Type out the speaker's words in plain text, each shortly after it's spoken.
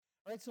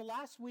Right, so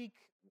last week,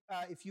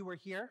 if you were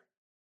here,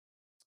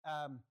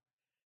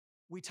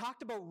 we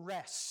talked about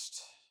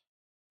rest.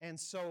 And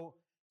so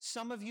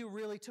some of you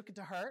really took it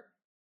to heart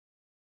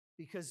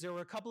because there were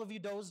a couple of you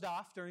dozed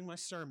off during my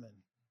sermon.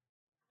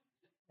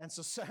 And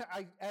so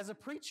as a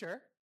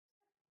preacher,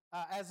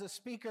 as a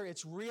speaker,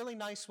 it's really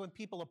nice when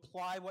people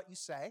apply what you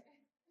say.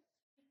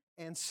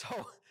 And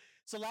so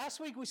last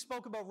week we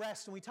spoke about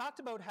rest, and we talked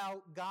about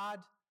how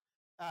God,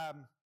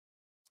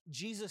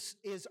 Jesus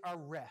is our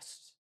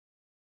rest.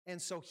 And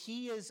so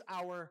he is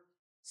our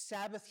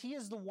Sabbath. He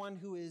is the one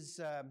who is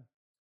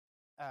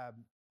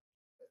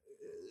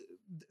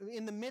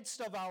in the midst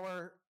of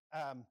our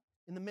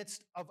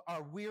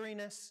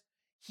weariness.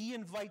 He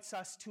invites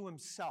us to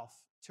himself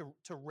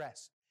to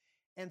rest.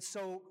 And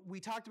so we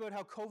talked about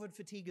how COVID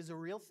fatigue is a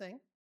real thing,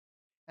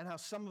 and how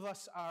some of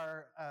us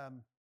are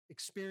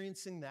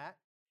experiencing that.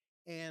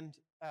 And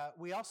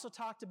we also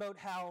talked about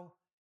how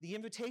the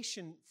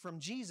invitation from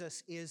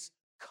Jesus is,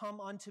 "Come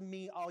unto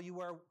me, all you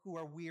who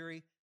are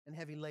weary and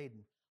heavy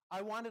laden."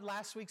 I wanted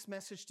last week's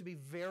message to be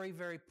very,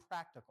 very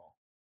practical.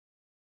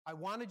 I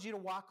wanted you to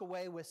walk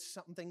away with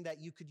something that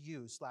you could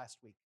use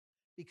last week,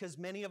 because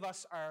many of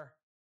us are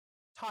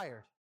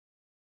tired.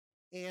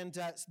 And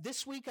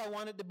this week I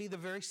want it to be the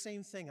very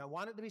same thing. I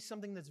want it to be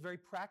something that's very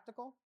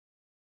practical,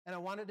 and I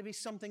want it to be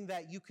something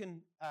that you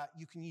can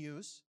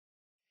use.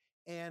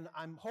 And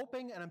I'm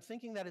hoping and I'm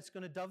thinking that it's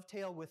going to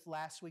dovetail with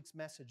last week's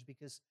message,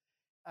 because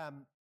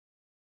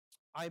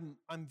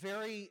I'm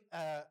very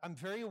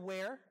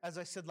aware, as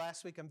I said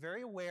last week, I'm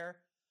very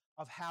aware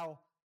of how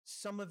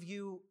some of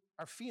you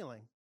are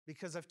feeling,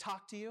 because I've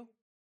talked to you.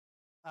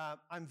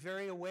 I'm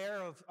very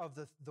aware of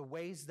the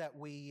ways that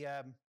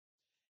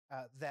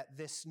that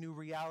this new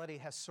reality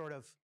has sort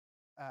of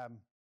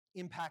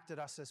impacted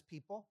us as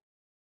people.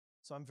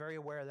 So I'm very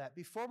aware of that.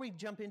 Before we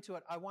jump into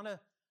it, I want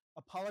to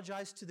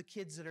apologize to the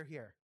kids that are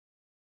here.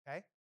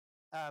 Okay?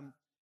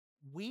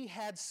 We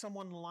had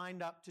someone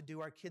lined up to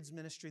do our kids'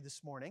 ministry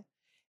this morning.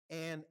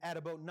 And at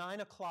about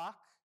 9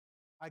 o'clock,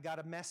 I got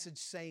a message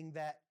saying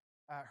that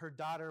her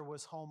daughter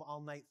was home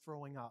all night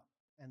throwing up.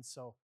 And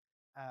so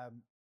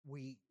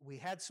we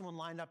had someone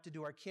lined up to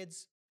do our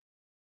kids,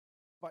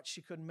 but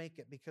she couldn't make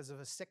it because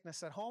of a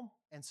sickness at home.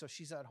 And so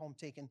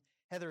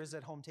Heather is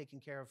at home taking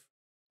care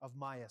of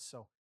Maya.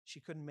 So she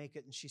couldn't make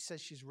it, and she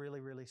says she's really,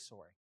 really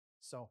sorry.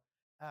 So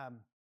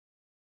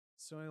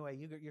anyway,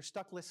 you're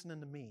stuck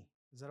listening to me.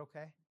 Is that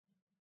okay?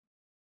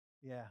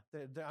 Yeah,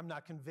 I'm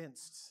not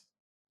convinced.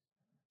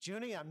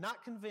 Junie, I'm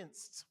not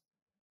convinced.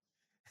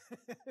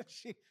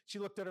 She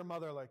looked at her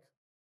mother like.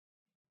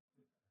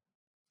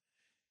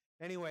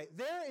 Anyway,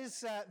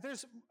 there's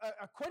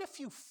quite a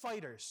few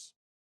fighters.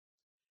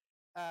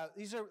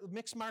 These are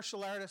mixed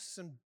martial artists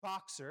and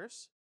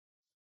boxers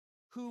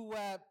who,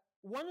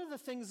 one of the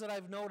things that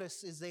I've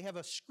noticed is they have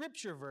a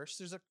scripture verse.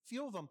 There's a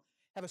few of them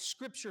have a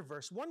scripture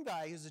verse. One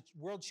guy who's a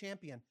world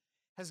champion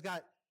has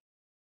got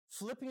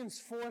Philippians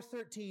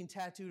 4:13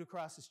 tattooed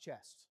across his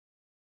chest.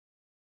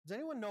 Does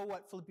anyone know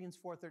what Philippians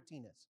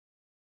 4:13 is?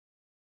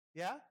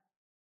 Yeah?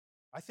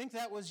 I think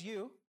that was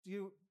you. Do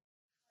you?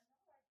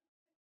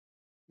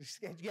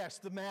 Yes,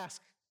 the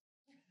mask.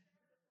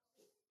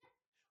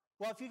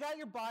 Well, if you got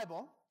your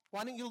Bible,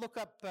 why don't you look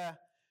up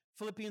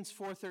Philippians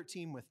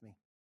 4:13 with me?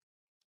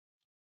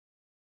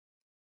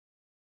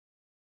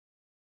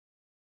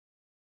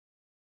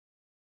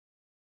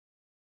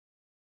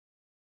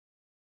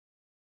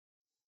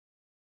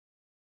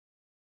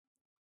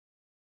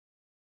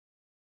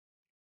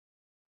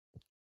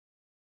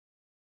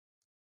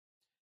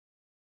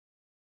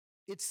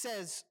 It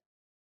says,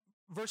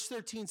 verse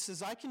 13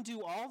 says, "I can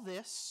do all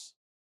this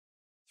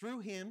through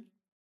him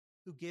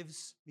who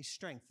gives me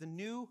strength." The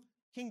New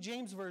King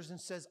James Version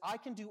says, "I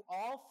can do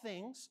all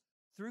things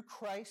through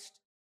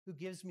Christ who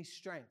gives me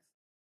strength."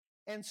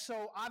 And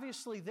so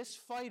obviously this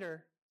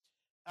fighter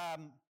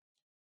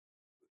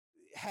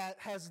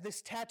has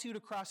this tattooed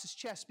across his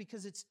chest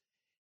because it's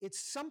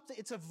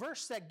a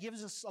verse that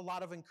gives us a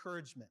lot of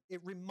encouragement.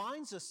 It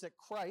reminds us that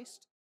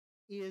Christ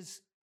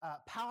is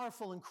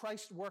powerful and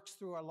Christ works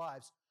through our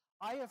lives.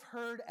 I have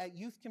heard at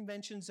youth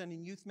conventions and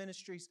in youth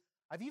ministries,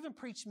 I've even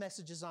preached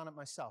messages on it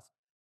myself,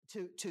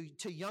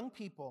 to young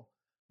people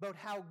about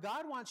how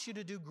God wants you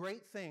to do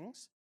great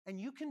things,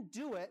 and you can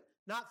do it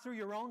not through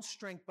your own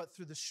strength, but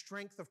through the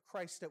strength of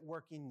Christ at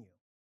work in you.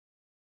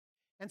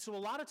 And so a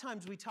lot of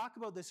times we talk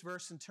about this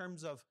verse in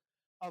terms of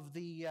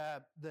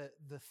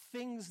the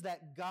things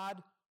that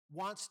God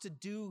wants to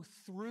do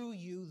through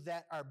you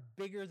that are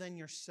bigger than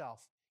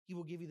yourself. He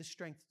will give you the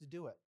strength to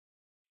do it.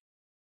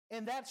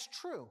 And that's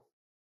true.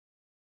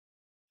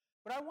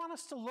 But I want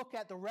us to look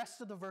at the rest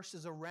of the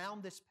verses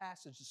around this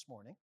passage this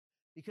morning,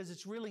 because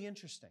it's really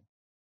interesting.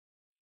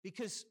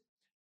 Because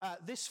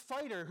this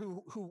fighter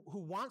who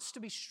wants to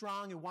be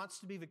strong, who wants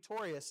to be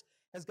victorious,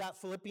 has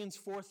got Philippians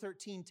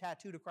 4:13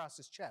 tattooed across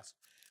his chest.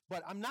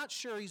 But I'm not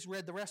sure he's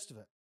read the rest of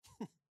it.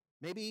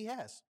 Maybe he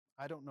has.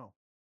 I don't know.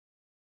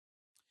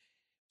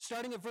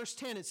 Starting at verse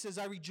 10, it says,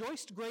 "I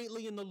rejoiced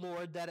greatly in the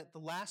Lord that at the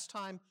last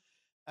time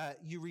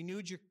you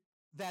renewed your..."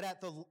 That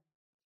at the...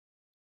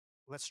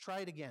 Let's try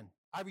it again.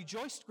 I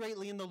rejoiced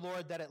greatly in the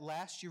Lord that at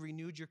last you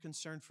renewed your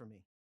concern for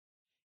me.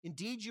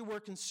 Indeed, you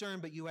were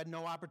concerned, but you had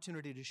no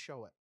opportunity to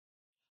show it.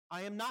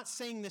 I am not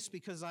saying this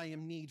because I am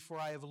in need, for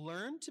I have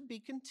learned to be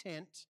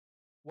content,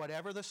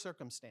 whatever the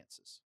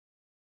circumstances.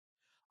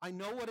 I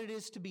know what it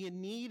is to be in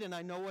need, and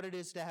I know what it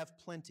is to have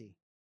plenty.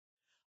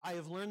 I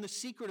have learned the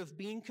secret of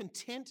being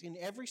content in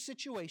every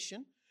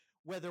situation,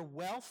 whether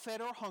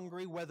well-fed or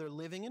hungry, whether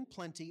living in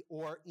plenty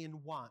or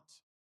in want.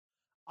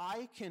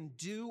 I can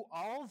do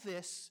all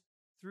this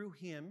through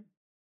him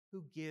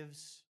who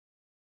gives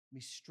me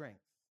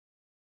strength.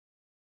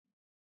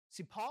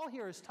 See, Paul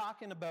here is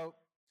talking about,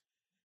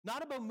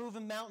 not about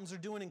moving mountains or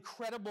doing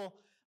incredible,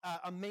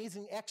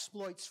 amazing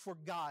exploits for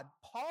God.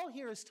 Paul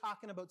here is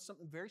talking about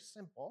something very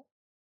simple,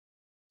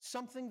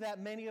 something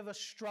that many of us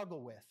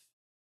struggle with.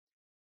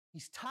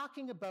 He's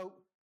talking about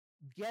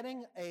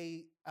getting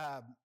a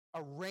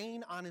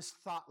rein on his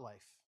thought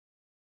life.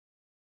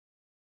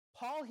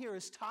 Paul here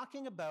is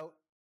talking about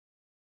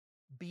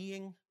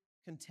being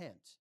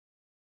content.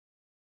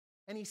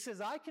 And he says,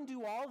 I can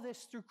do all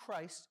this through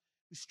Christ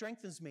who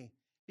strengthens me.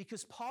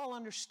 Because Paul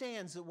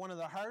understands that one of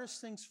the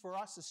hardest things for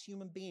us as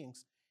human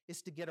beings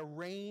is to get a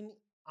rein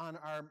on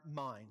our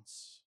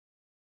minds.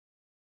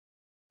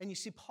 And you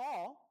see,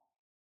 Paul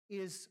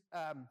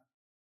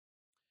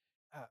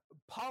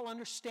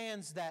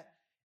understands that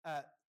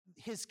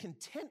his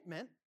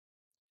contentment,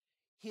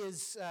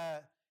 his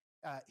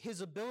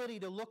ability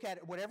to look at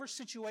it, whatever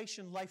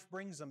situation life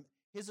brings him,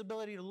 his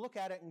ability to look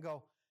at it and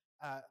go,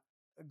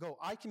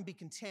 I can be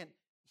content.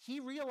 He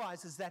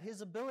realizes that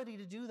his ability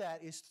to do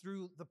that is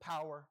through the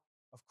power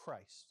of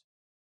Christ.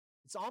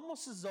 It's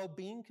almost as though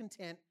being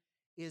content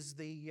is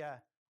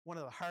one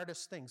of the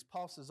hardest things.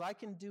 Paul says, I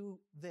can do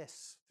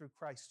this through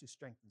Christ who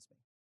strengthens me.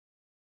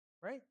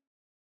 Right?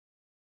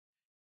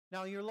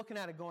 Now you're looking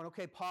at it going,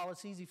 okay, Paul,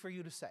 it's easy for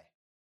you to say.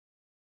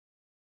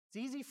 It's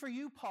easy for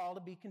you, Paul,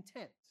 to be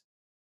content.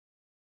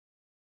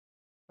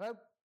 Well,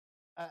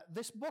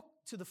 this book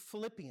to the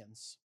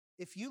Philippians,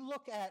 if you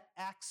look at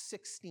Acts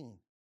 16,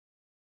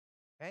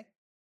 okay?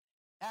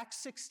 Acts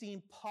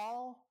 16,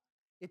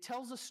 it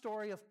tells a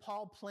story of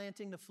Paul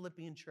planting the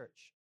Philippian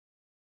church.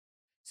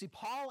 See,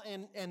 Paul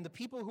and the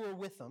people who are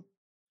with him,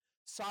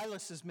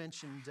 Silas is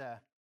mentioned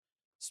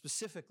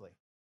specifically.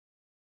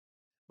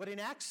 But in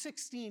Acts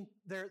 16,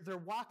 they're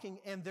walking,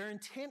 and their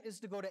intent is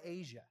to go to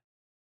Asia.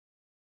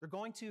 They're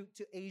going to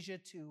Asia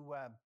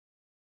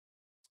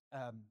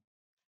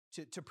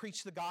to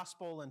preach the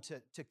gospel and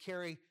to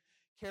carry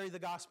the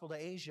gospel to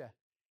Asia.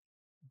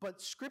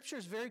 But Scripture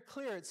is very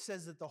clear. It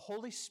says that the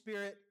Holy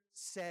Spirit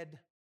said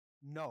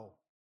no.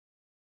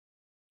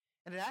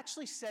 And it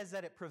actually says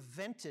that it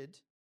prevented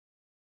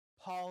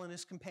Paul and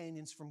his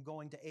companions from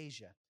going to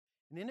Asia.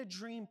 And in a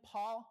dream,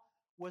 Paul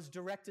was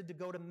directed to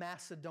go to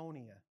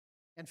Macedonia.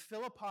 And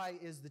Philippi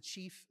is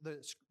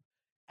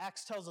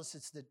Acts tells us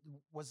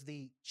was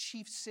the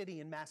chief city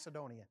in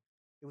Macedonia.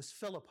 It was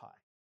Philippi.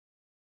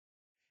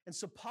 And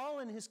so Paul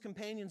and his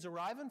companions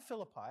arrive in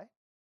Philippi,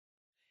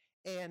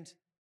 and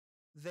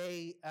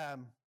they,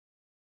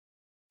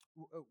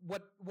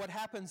 what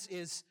happens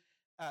is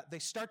they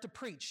start to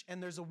preach,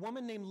 and there's a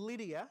woman named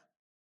Lydia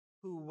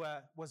who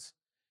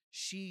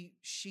she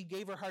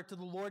gave her heart to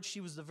the Lord. She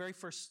was the very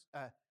first,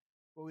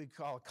 what we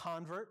call a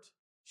convert.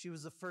 She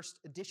was the first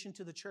addition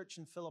to the church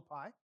in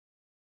Philippi,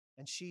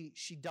 and she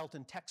dealt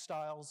in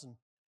textiles and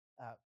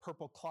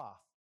purple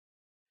cloth.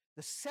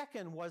 The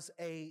second was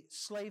a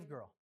slave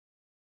girl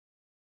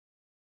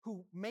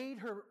who made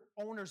her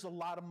owners a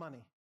lot of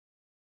money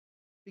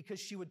because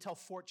she would tell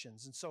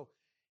fortunes. And so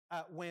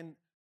when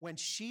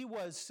she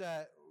was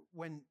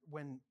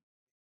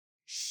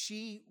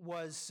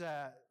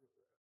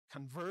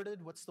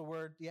converted, what's the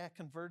word? Yeah,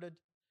 converted.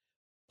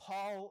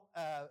 Paul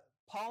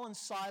and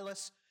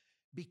Silas,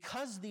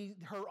 because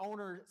her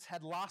owners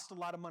had lost a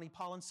lot of money,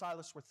 Paul and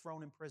Silas were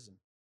thrown in prison.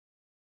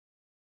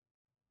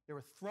 They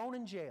were thrown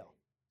in jail.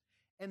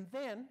 And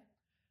then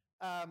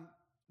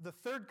the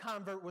third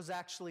convert was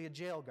actually a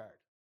jail guard.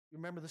 You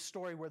remember the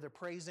story where they're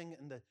praising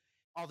and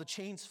all the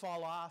chains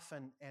fall off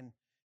and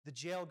the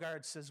jail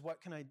guard says, what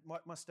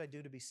must I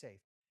do to be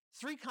saved?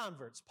 3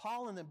 converts,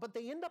 Paul and them, but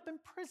they end up in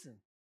prison.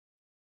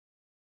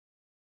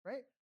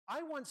 Right?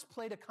 I once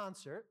played a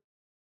concert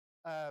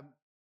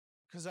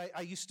because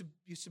I used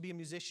to be a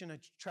musician. I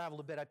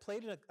traveled a bit. I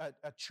played at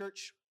a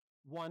church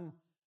one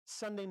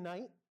Sunday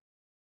night,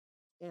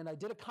 and I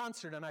did a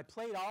concert, and I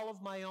played all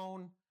of my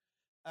own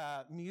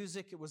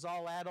music. It was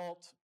all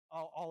adult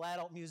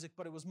music,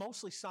 but it was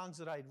mostly songs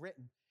that I had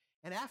written.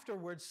 And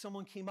afterwards,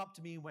 someone came up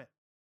to me and went,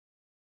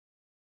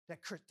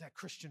 that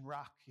Christian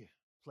rock you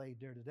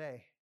played there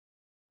today.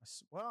 I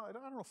said, well, I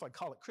don't know if I'd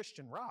call it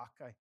Christian rock.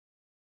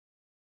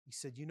 He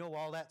said, you know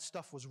all that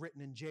stuff was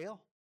written in jail?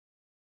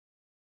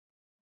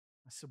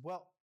 I said,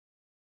 well,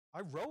 I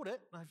wrote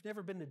it. I've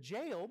never been to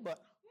jail,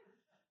 but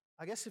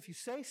I guess if you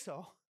say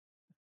so.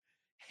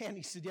 And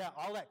he said, yeah,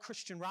 all that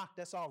Christian rock,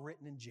 that's all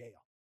written in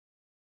jail.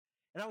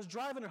 And I was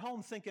driving it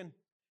home thinking,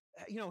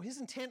 his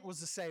intent was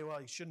to say,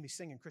 well, you shouldn't be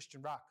singing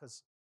Christian rock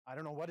because I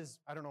don't know what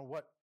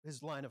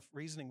his line of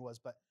reasoning was,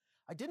 but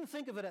I didn't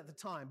think of it at the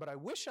time, but I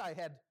wish I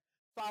had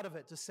thought of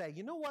it to say,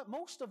 you know what,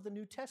 most of the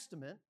New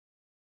Testament,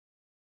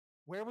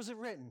 where was it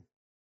written?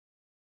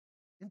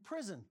 In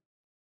prison,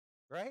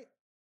 right?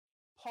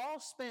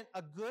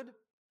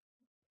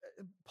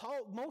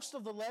 Most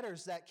of the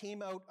letters that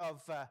came out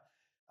of,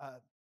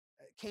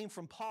 came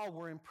from Paul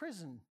were in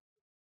prison,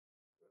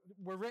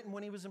 were written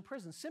when he was in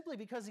prison, simply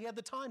because he had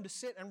the time to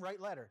sit and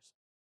write letters.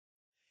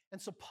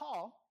 And so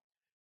Paul,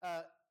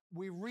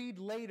 we read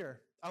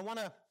later, we're going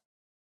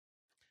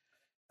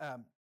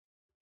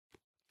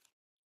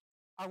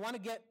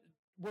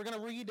to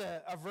read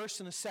a verse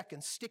in a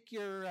second. Stick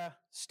your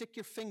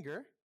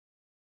finger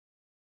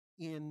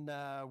in,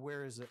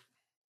 where is it?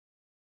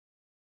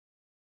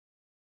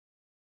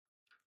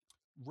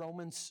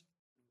 Romans.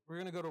 We're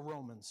going to go to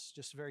Romans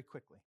just very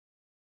quickly.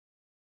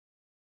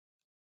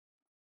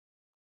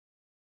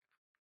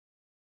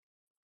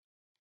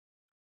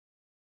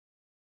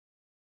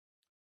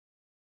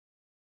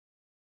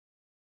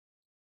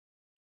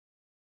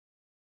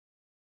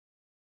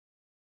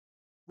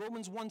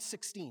 Romans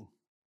 1:16.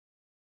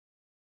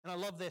 And I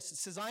love this. It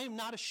says, I am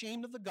not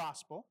ashamed of the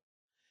gospel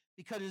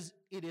because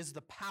it is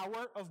the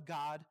power of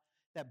God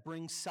that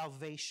brings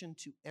salvation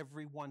to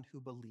everyone who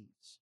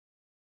believes.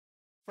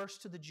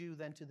 First to the Jew,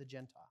 then to the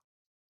Gentile.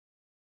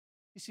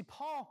 You see,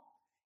 Paul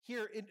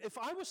here, if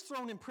I was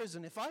thrown in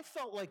prison, if I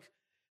felt like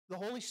the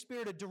Holy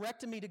Spirit had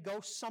directed me to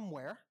go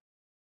somewhere,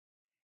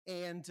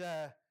 and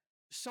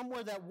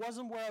somewhere that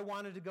wasn't where I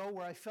wanted to go,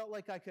 where I felt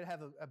like I could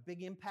have a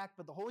big impact,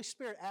 but the Holy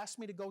Spirit asked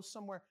me to go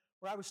somewhere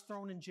where I was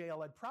thrown in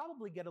jail, I'd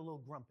probably get a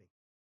little grumpy.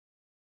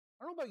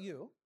 I don't know about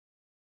you,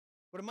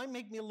 but it might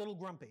make me a little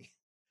grumpy.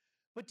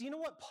 But do you know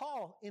what?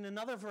 Paul, in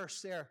another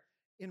verse there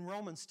in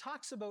Romans,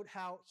 talks about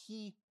how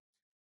he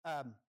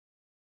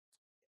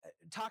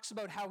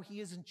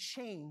is in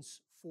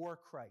chains for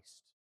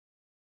Christ.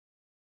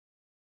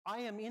 I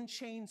am in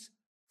chains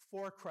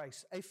for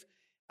Christ. If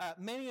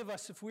many of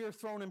us, if we were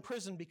thrown in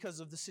prison because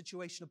of the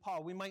situation of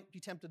Paul, we might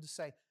be tempted to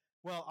say,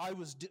 well, I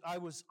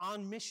was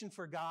on mission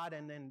for God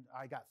and then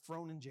I got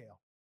thrown in jail.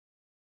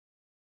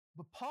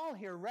 But Paul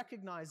here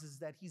recognizes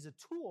that he's a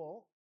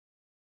tool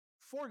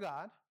for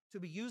God, to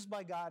be used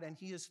by God, and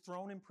he is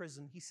thrown in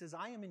prison. He says,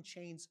 I am in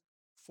chains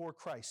for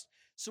Christ.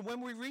 So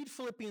when we read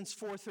Philippians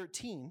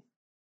 4:13,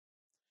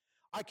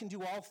 I can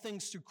do all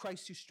things through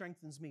Christ who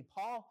strengthens me.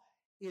 Paul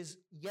is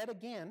yet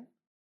again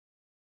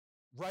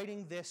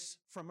writing this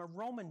from a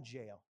Roman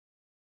jail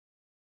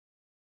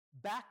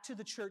back to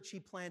the church he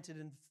planted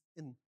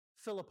in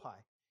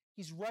Philippi.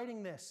 He's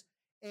writing this.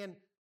 And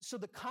so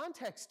the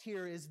context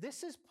here is,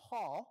 this is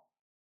Paul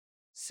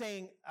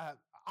saying,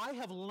 I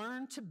have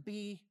learned to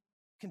be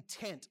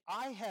content.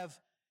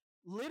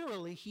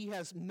 He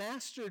has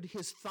mastered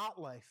his thought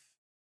life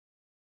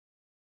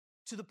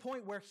to the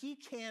point where he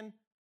can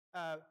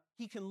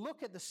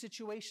look at the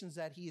situations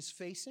that he is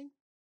facing,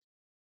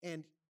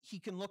 and he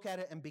can look at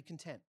it and be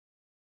content,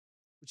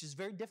 which is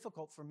very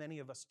difficult for many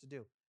of us to do.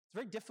 It's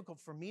very difficult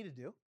for me to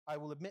do, I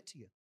will admit to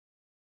you.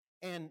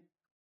 And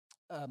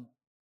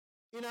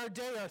in our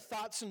day, our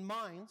thoughts and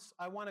minds,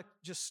 I want to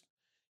just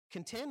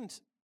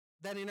contend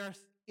that in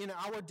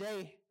our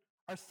day,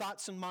 our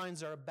thoughts and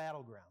minds are a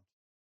battleground.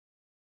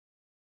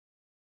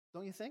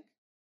 Don't you think?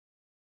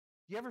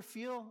 Do you ever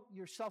feel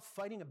yourself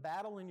fighting a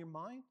battle in your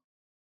mind?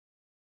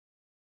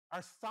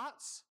 Our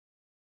thoughts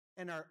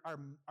and our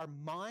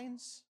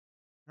minds,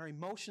 our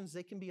emotions,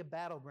 they can be a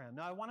battleground.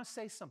 Now, I want to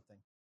say something.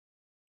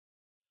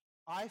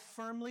 I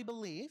firmly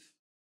believe,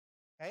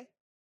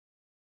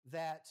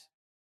 that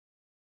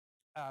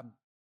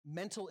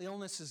mental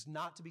illness is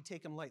not to be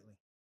taken lightly.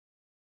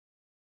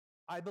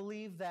 I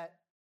believe that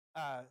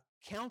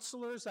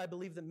counselors, I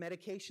believe that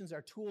medications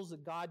are tools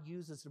that God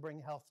uses to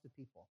bring health to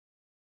people.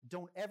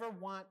 Don't ever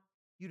want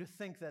you to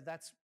think that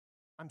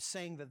I'm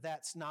saying that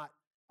that's not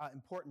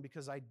important,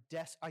 because I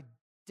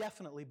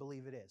definitely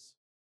believe it is.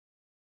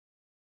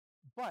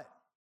 But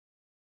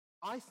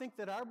I think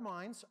that our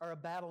minds are a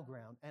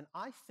battleground, and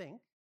I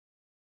think,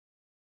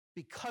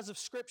 because of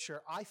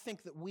Scripture, I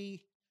think that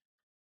we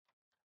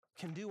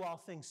can do all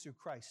things through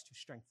Christ who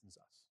strengthens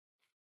us.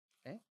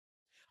 Okay?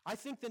 I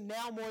think that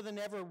now more than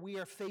ever we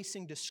are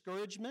facing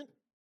discouragement.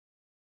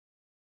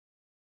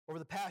 Over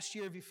the past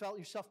year, have you felt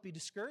yourself be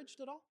discouraged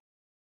at all?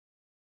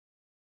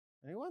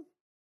 Anyone?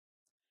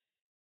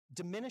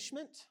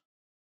 Diminishment.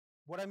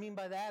 What I mean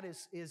by that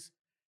is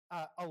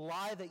a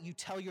lie that you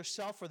tell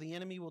yourself, or the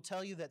enemy will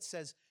tell you, that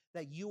says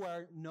that you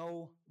are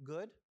no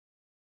good,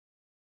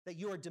 that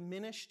you are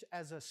diminished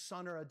as a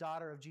son or a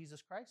daughter of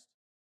Jesus Christ.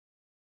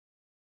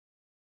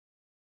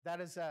 That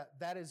is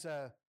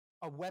a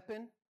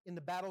weapon in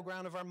the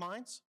battleground of our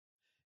minds.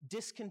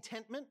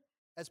 Discontentment,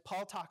 as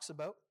Paul talks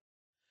about.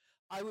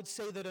 I would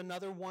say that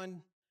another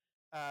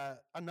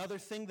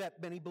thing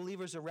that many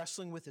believers are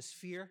wrestling with is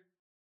fear,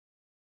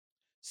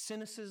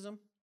 cynicism,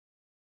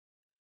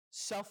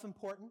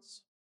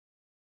 self-importance.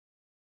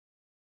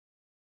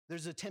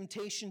 There's a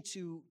temptation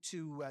to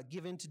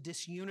give in to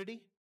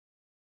disunity,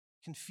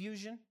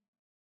 confusion.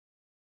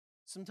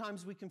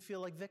 Sometimes we can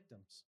feel like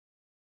victims.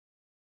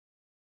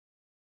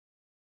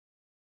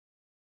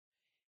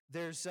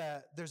 there's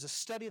a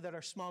study that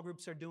our small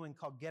groups are doing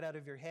called Get Out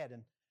of Your Head.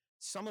 And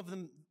some of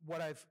them,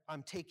 what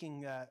I'm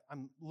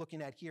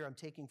looking at here, I'm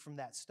taking from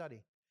that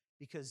study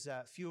because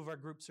a few of our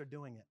groups are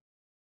doing it.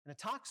 And it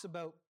talks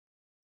about,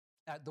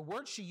 the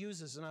word she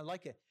uses, and I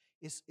like it,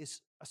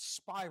 is a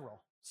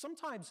spiral.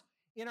 Sometimes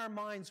in our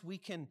minds, we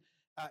can,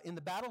 in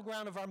the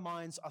battleground of our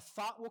minds, a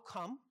thought will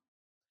come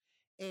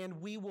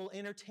and we will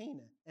entertain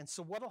it. And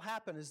so what will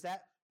happen is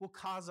that will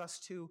cause us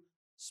to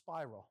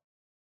spiral.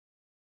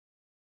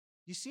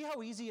 You see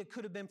how easy it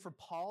could have been for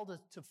Paul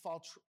to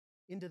fall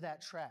into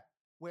that trap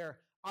where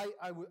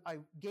I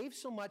gave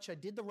so much, I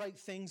did the right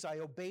things, I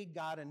obeyed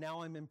God, and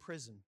now I'm in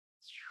prison.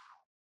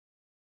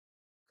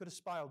 Could have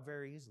spiraled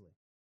very easily.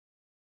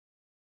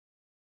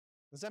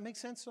 Does that make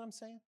sense what I'm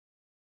saying?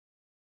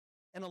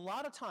 And a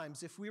lot of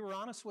times, if we were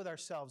honest with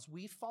ourselves,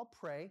 we fall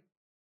prey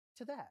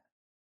to that.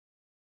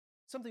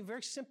 Something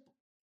very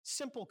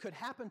simple could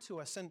happen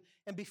to us. And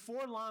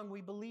before long,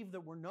 we believe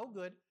that we're no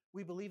good.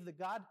 We believe that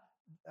God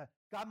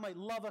might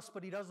love us,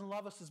 but he doesn't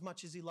love us as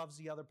much as he loves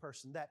the other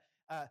person. That,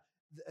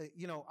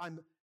 I'm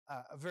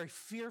very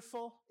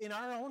fearful. In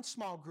our own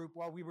small group,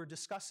 while we were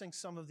discussing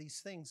some of these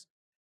things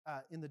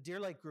in the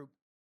Deer Lake group,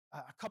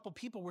 a couple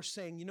people were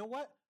saying, you know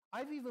what?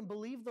 I've even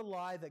believed the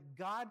lie that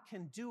God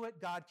can do it,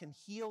 God can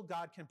heal,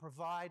 God can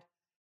provide.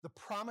 The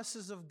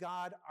promises of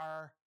God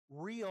are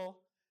real,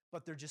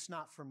 but they're just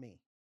not for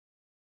me.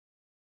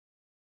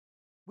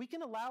 We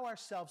can allow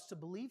ourselves to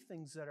believe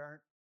things that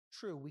aren't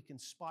true. We can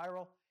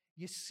spiral.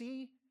 You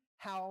see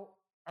how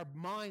our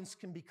minds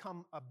can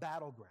become a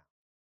battleground.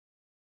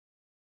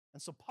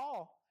 And so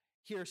Paul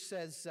here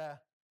says, I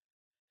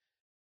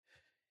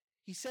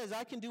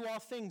can do all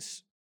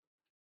things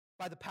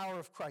by the power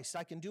of Christ.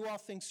 I can do all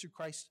things through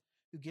Christ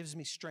who gives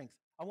me strength.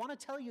 I want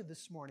to tell you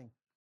this morning,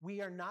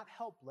 we are not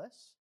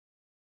helpless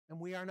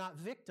and we are not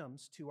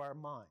victims to our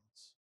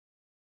minds.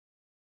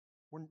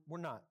 We're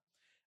not.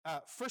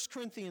 1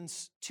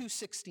 Corinthians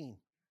 2:16.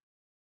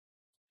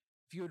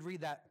 If you would read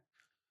that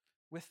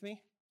with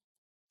me.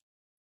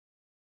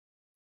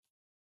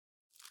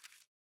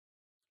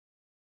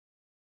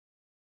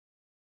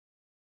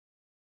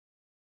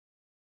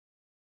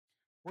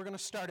 We're going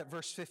to start at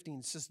verse 15.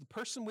 It says, the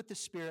person with the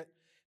Spirit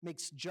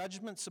makes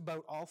judgments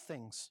about all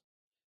things,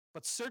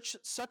 but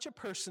such a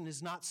person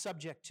is not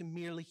subject to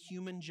merely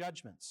human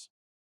judgments.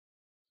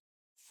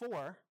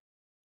 For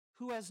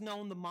who has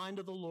known the mind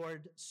of the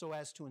Lord so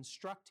as to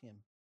instruct him?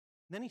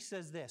 And then he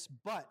says this,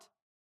 but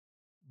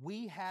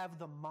we have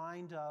the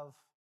mind of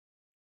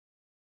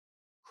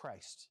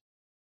Christ.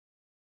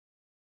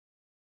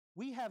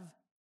 We have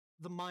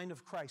the mind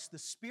of Christ. The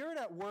Spirit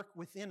at work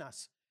within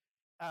us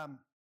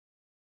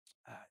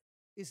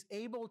is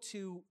able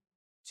to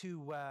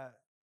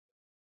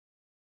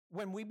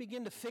when we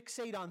begin to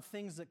fixate on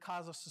things that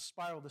cause us to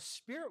spiral, the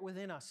Spirit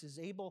within us is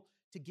able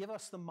to give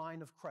us the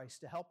mind of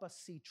Christ, to help us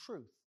see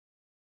truth.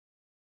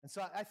 And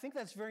so I think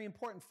that's very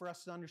important for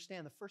us to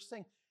understand. The first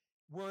thing,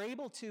 we're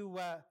able to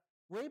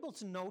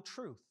know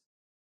truth.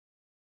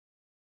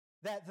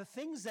 That the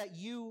things that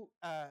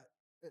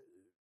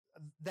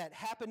that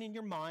happen in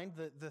your mind,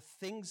 the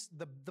things,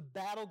 the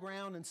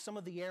battleground, and some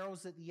of the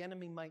arrows that the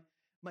enemy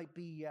might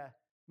be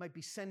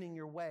sending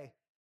your way,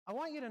 I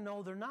want you to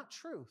know they're not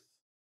truth.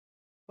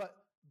 But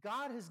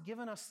God has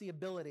given us the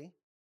ability,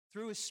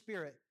 through his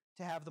Spirit,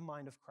 to have the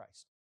mind of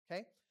Christ.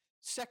 Okay?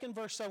 Second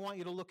verse I want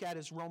you to look at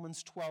is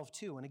Romans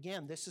 12:2. And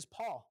again, this is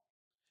Paul.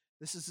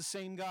 This is the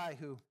same guy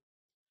who's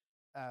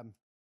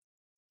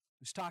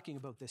talking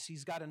about this.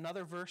 He's got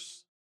another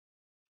verse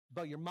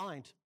about your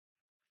mind.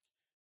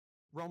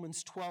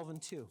 Romans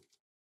 12:2.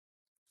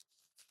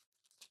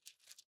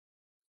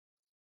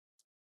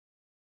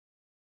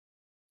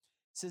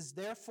 It says,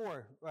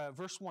 therefore,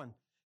 verse 1,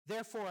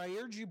 therefore I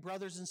urge you,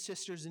 brothers and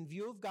sisters, in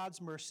view of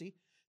God's mercy,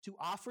 to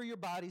offer your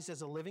bodies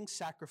as a living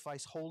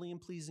sacrifice, holy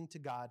and pleasing to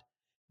God.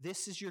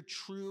 This is your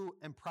true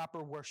and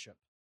proper worship.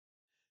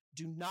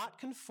 Do not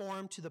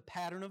conform to the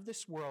pattern of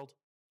this world,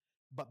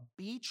 but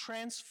be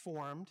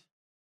transformed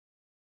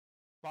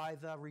by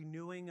the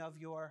renewing of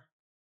your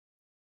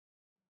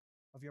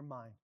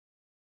mind.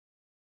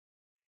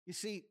 You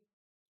see,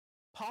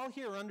 Paul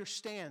here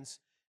understands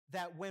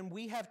that when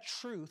we have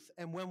truth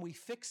and when we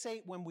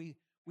fixate, when we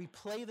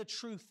play the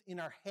truth in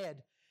our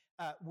head,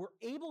 we're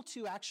able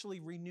to actually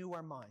renew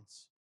our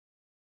minds.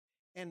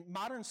 And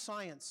modern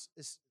science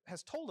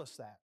has told us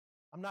that.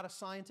 I'm not a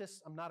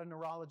scientist, I'm not a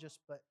neurologist,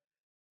 but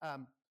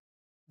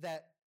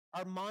that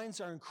our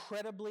minds are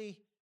incredibly,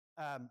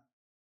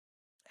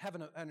 have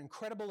an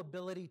incredible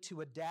ability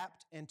to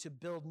adapt and to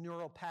build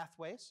neural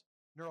pathways,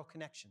 neural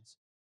connections.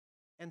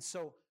 And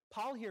so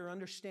Paul here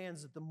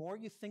understands that the more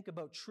you think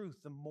about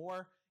truth, the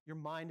more your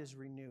mind is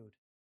renewed.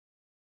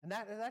 And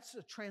that's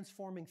a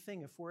transforming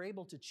thing. If we're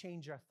able to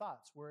change our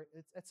thoughts,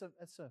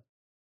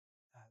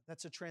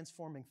 that's a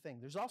transforming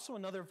thing. There's also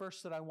another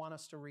verse that I want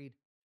us to read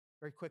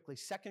very quickly.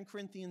 2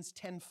 Corinthians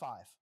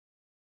 10:5.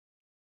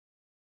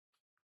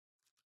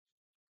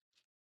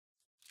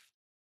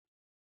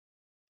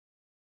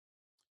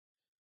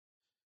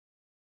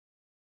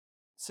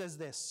 It says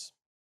this,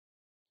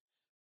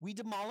 We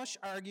demolish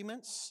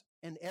arguments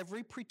and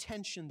every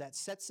pretension that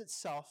sets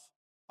itself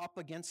up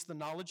against the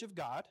knowledge of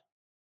God.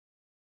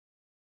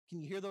 Can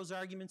you hear those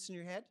arguments in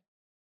your head?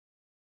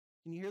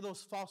 Can you hear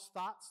those false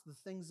thoughts, the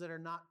things that are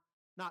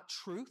not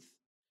truth?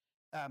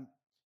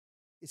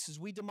 It says,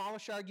 we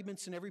demolish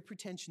arguments and every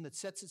pretension that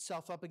sets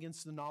itself up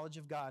against the knowledge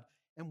of God,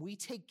 and we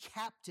take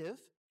captive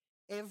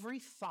every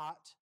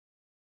thought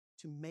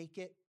to make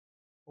it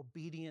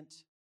obedient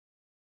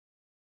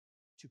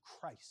to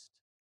Christ.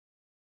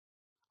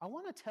 I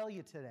want to tell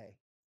you today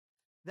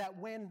that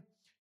when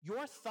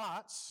your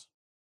thoughts,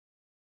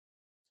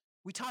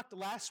 we talked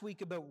last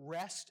week about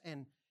rest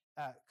and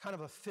kind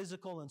of a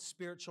physical and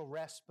spiritual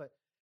rest, but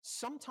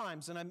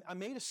sometimes, and I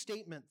made a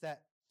statement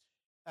that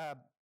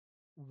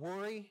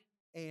worry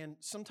and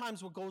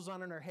sometimes what goes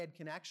on in our head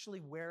can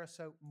actually wear us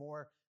out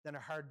more than a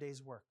hard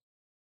day's work.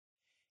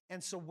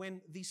 And so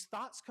when these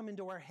thoughts come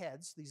into our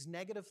heads, these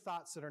negative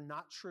thoughts that are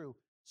not true,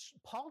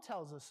 Paul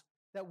tells us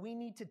that we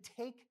need to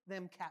take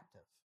them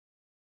captive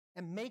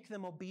and make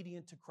them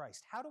obedient to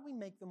Christ. How do we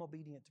make them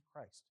obedient to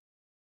Christ?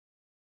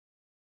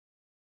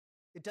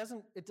 It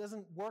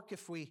doesn't work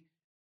if we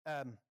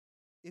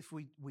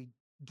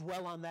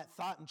dwell on that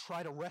thought and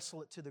try to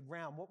wrestle it to the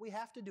ground. What we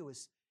have to do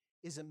is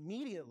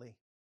immediately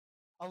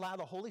allow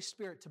the Holy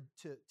Spirit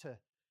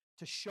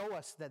to show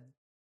us that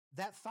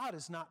that thought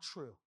is not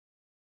true.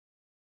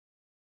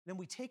 Then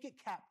we take it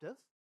captive.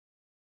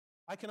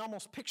 I can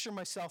almost picture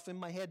myself in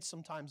my head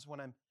sometimes when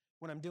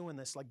I'm doing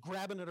this, like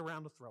grabbing it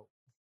around the throat.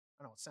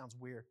 I know it sounds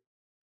weird.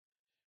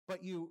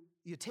 But you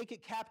take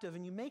it captive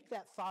and you make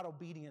that thought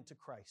obedient to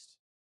Christ.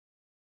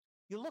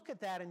 You look at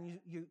that and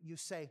you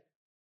say,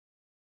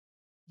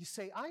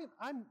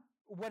 I'm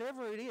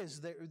whatever it is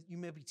that you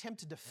may be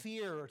tempted to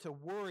fear or to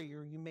worry,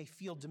 or you may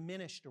feel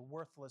diminished or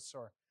worthless,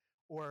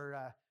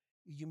 or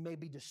you may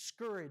be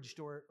discouraged,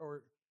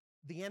 or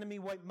the enemy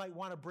might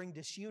want to bring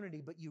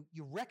disunity, but you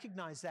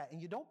recognize that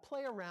and you don't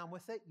play around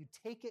with it. You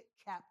take it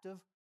captive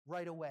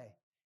right away.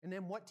 And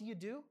then what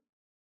do?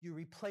 You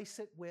replace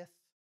it with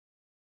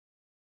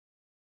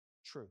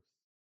truth.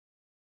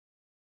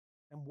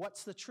 And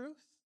what's the truth?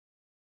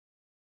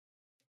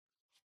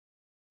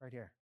 Right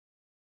here.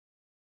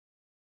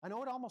 I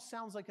know it almost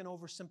sounds like an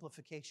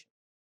oversimplification,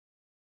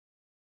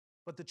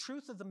 but the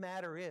truth of the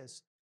matter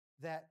is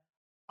that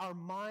our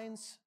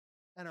minds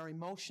and our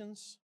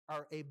emotions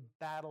are a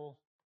battleground.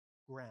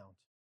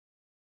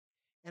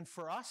 And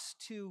for us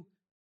to,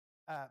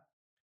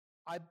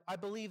 I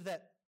believe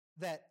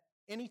that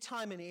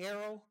anytime an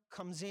arrow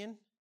comes in,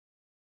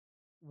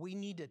 we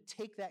need to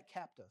take that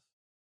captive.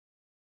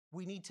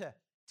 We need to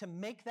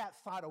make that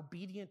thought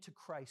obedient to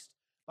Christ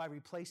by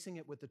replacing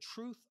it with the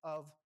truth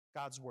of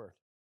God's word.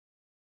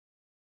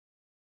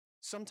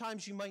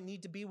 Sometimes you might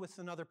need to be with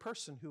another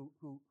person who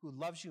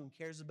loves you and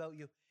cares about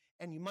you,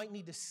 and you might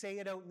need to say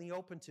it out in the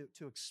open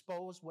to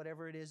expose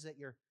whatever it is that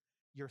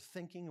you're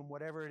thinking and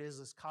whatever it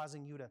is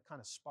causing you to kind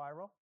of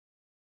spiral.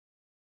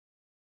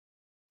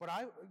 But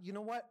you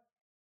know what?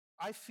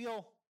 I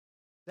feel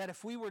that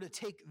if we were to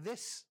take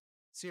this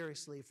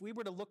seriously, if we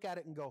were to look at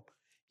it and go,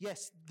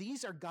 yes,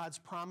 these are God's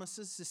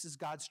promises, this is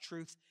God's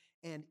truth,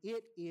 and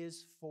it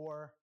is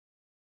for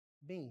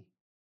me,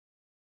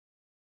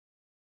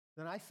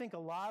 then I think a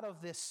lot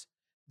of this,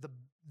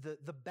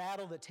 the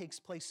battle that takes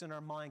place in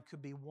our mind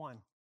could be won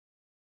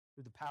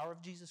through the power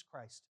of Jesus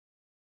Christ,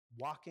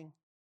 walking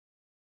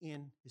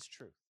in his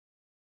truth.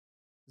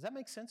 Does that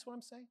make sense what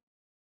I'm saying?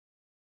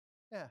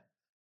 Yeah.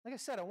 Like I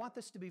said, I want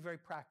this to be very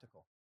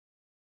practical.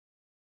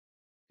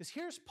 Because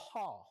here's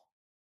Paul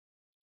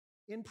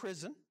in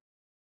prison.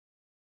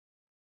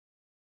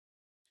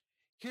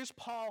 Here's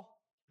Paul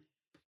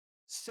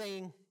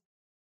saying,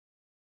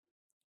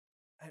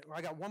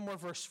 I got one more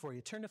verse for you.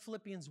 Turn to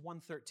Philippians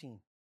 1:13.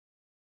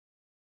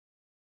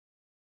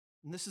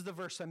 And this is the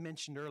verse I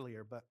mentioned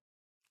earlier, but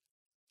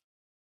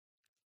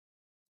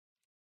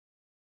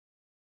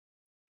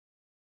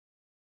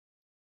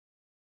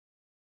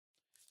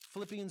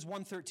Philippians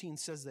 1:13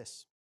 says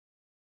this.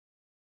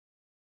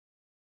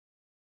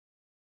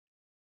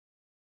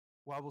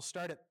 Well, we'll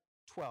start at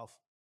 12.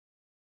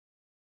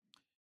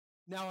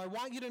 Now, I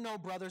want you to know,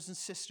 brothers and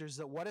sisters,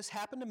 that what has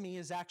happened to me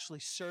has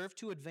actually served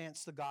to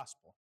advance the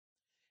gospel.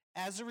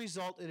 As a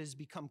result, it has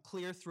become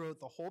clear throughout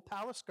the whole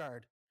palace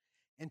guard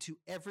and to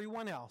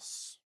everyone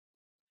else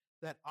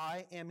that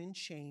I am in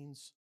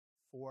chains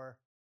for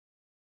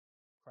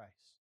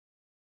Christ.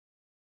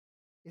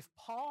 If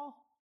Paul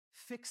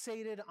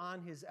fixated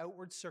on his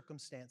outward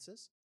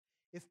circumstances,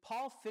 if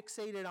Paul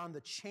fixated on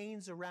the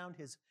chains around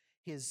his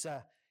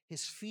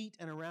feet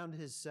and around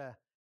his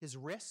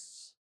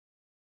wrists,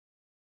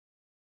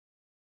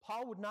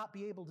 Paul would not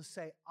be able to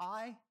say,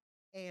 I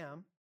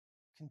am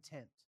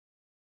content.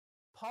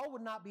 Paul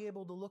would not be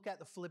able to look at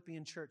the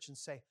Philippian church and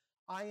say,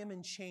 I am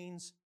in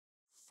chains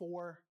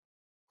for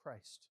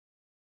Christ.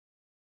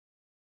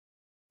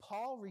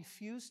 Paul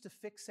refused to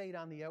fixate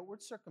on the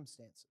outward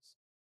circumstances,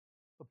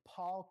 but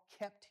Paul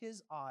kept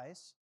his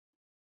eyes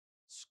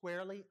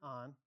squarely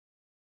on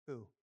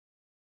who?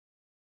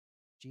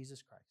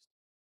 Jesus Christ.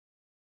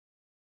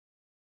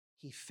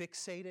 he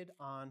fixated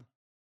on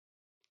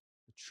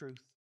the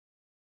truth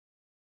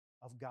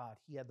of God.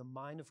 He had the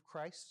mind of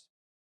Christ.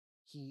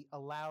 He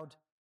allowed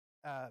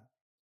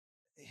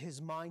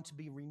his mind to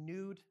be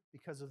renewed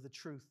because of the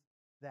truth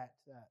that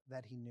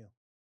he knew.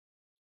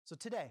 So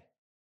today,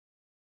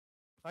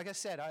 like I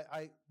said,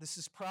 this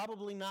is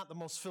probably not the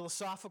most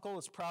philosophical.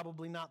 It's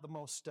probably not the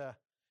most,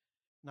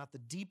 not the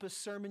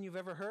deepest sermon you've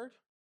ever heard.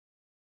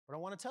 But I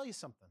want to tell you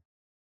something.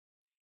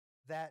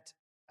 That,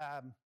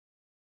 and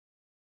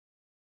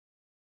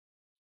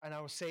I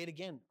will say it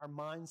again, our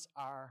minds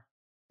are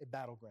a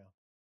battleground.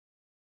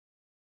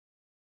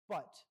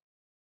 But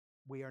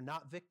we are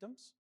not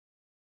victims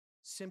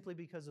simply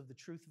because of the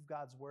truth of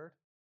God's word,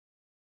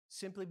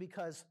 simply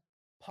because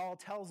Paul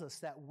tells us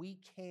that we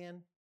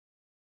can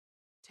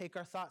take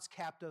our thoughts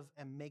captive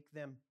and make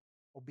them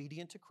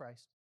obedient to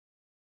Christ.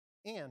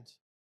 And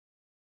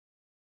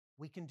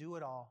we can do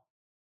it all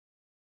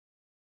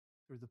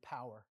through the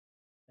power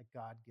that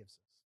God gives us.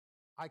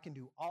 I can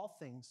do all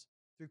things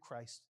through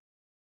Christ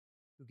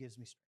who gives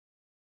me strength.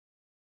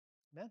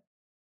 Amen?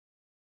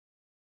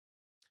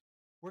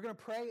 We're going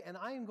to pray, and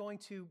I am going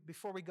to,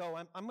 before we go,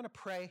 I'm going to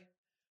pray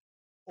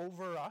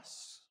over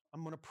us.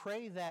 I'm going to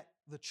pray that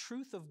the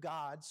truth of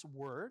God's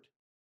word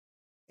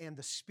and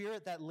the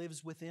Spirit that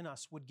lives within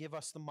us would give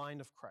us the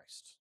mind of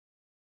Christ.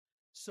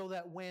 So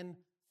that when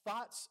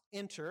thoughts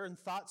enter and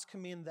thoughts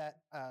come in that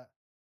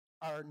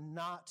are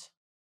not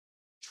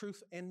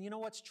truth, and you know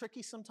what's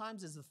tricky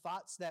sometimes is the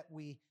thoughts that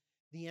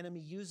the enemy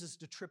uses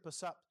to trip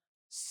us up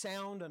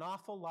sound an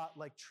awful lot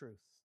like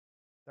truth.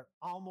 They're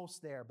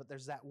almost there, but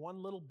there's that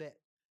one little bit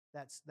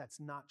that's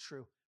not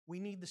true. We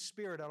need the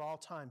Spirit at all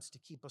times to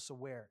keep us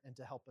aware and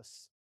to help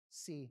us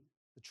see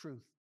the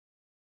truth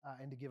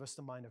and to give us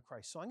the mind of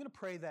Christ. So I'm going to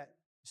pray that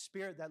the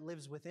Spirit that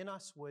lives within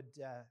us would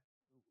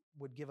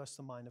give us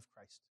the mind of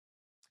Christ.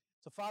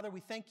 So Father, we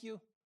thank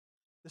you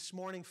this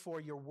morning for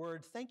your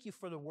word. Thank you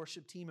for the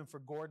worship team and for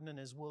Gordon and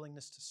his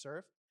willingness to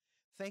serve.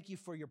 Thank you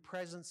for your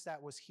presence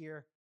that was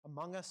here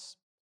among us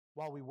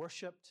while we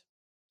worshiped.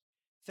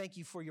 Thank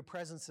you for your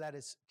presence that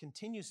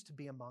continues to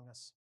be among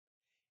us.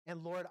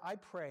 And Lord, I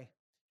pray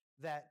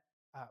that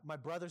my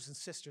brothers and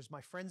sisters,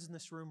 my friends in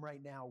this room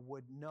right now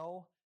would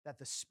know that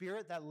the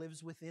Spirit that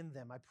lives within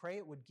them, I pray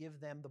it would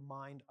give them the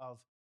mind of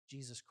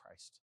Jesus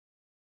Christ.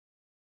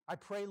 I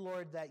pray,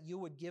 Lord, that you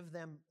would give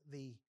them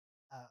the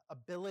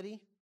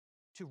ability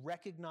to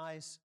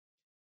recognize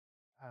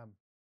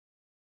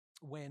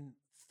when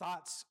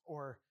thoughts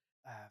or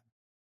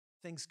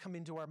things come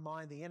into our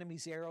mind, the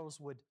enemy's arrows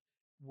would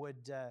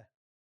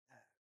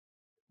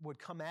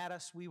come at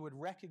us. We would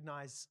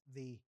recognize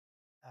the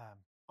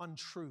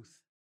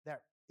untruth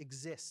that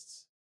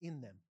exists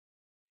in them.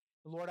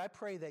 Lord, I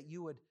pray that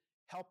you would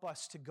help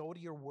us to go to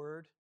your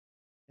word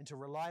and to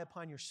rely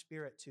upon your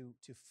Spirit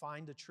to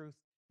find the truth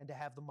and to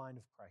have the mind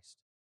of Christ,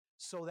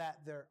 so that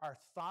our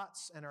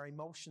thoughts and our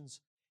emotions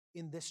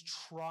in this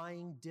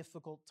trying,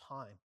 difficult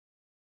time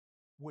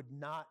would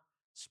not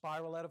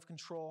spiral out of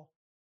control,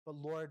 but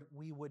Lord,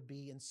 we would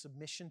be in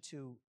submission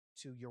to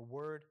your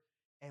word,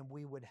 and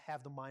we would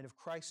have the mind of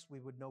Christ. We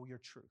would know your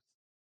truth.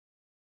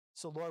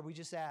 So Lord, we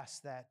just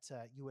ask that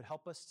you would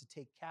help us to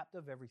take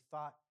captive every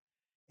thought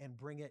and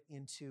bring it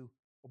into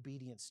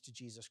obedience to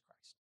Jesus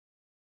Christ.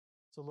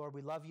 So Lord,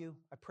 we love you.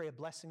 I pray a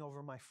blessing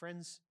over my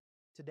friends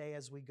today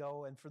as we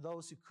go, and for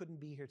those who couldn't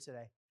be here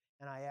today.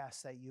 And I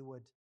ask that you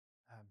would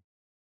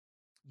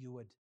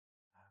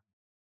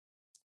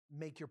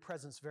make your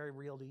presence very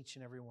real to each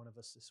and every one of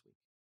us this week.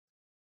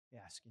 We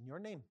ask in your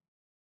name.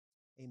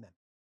 Amen.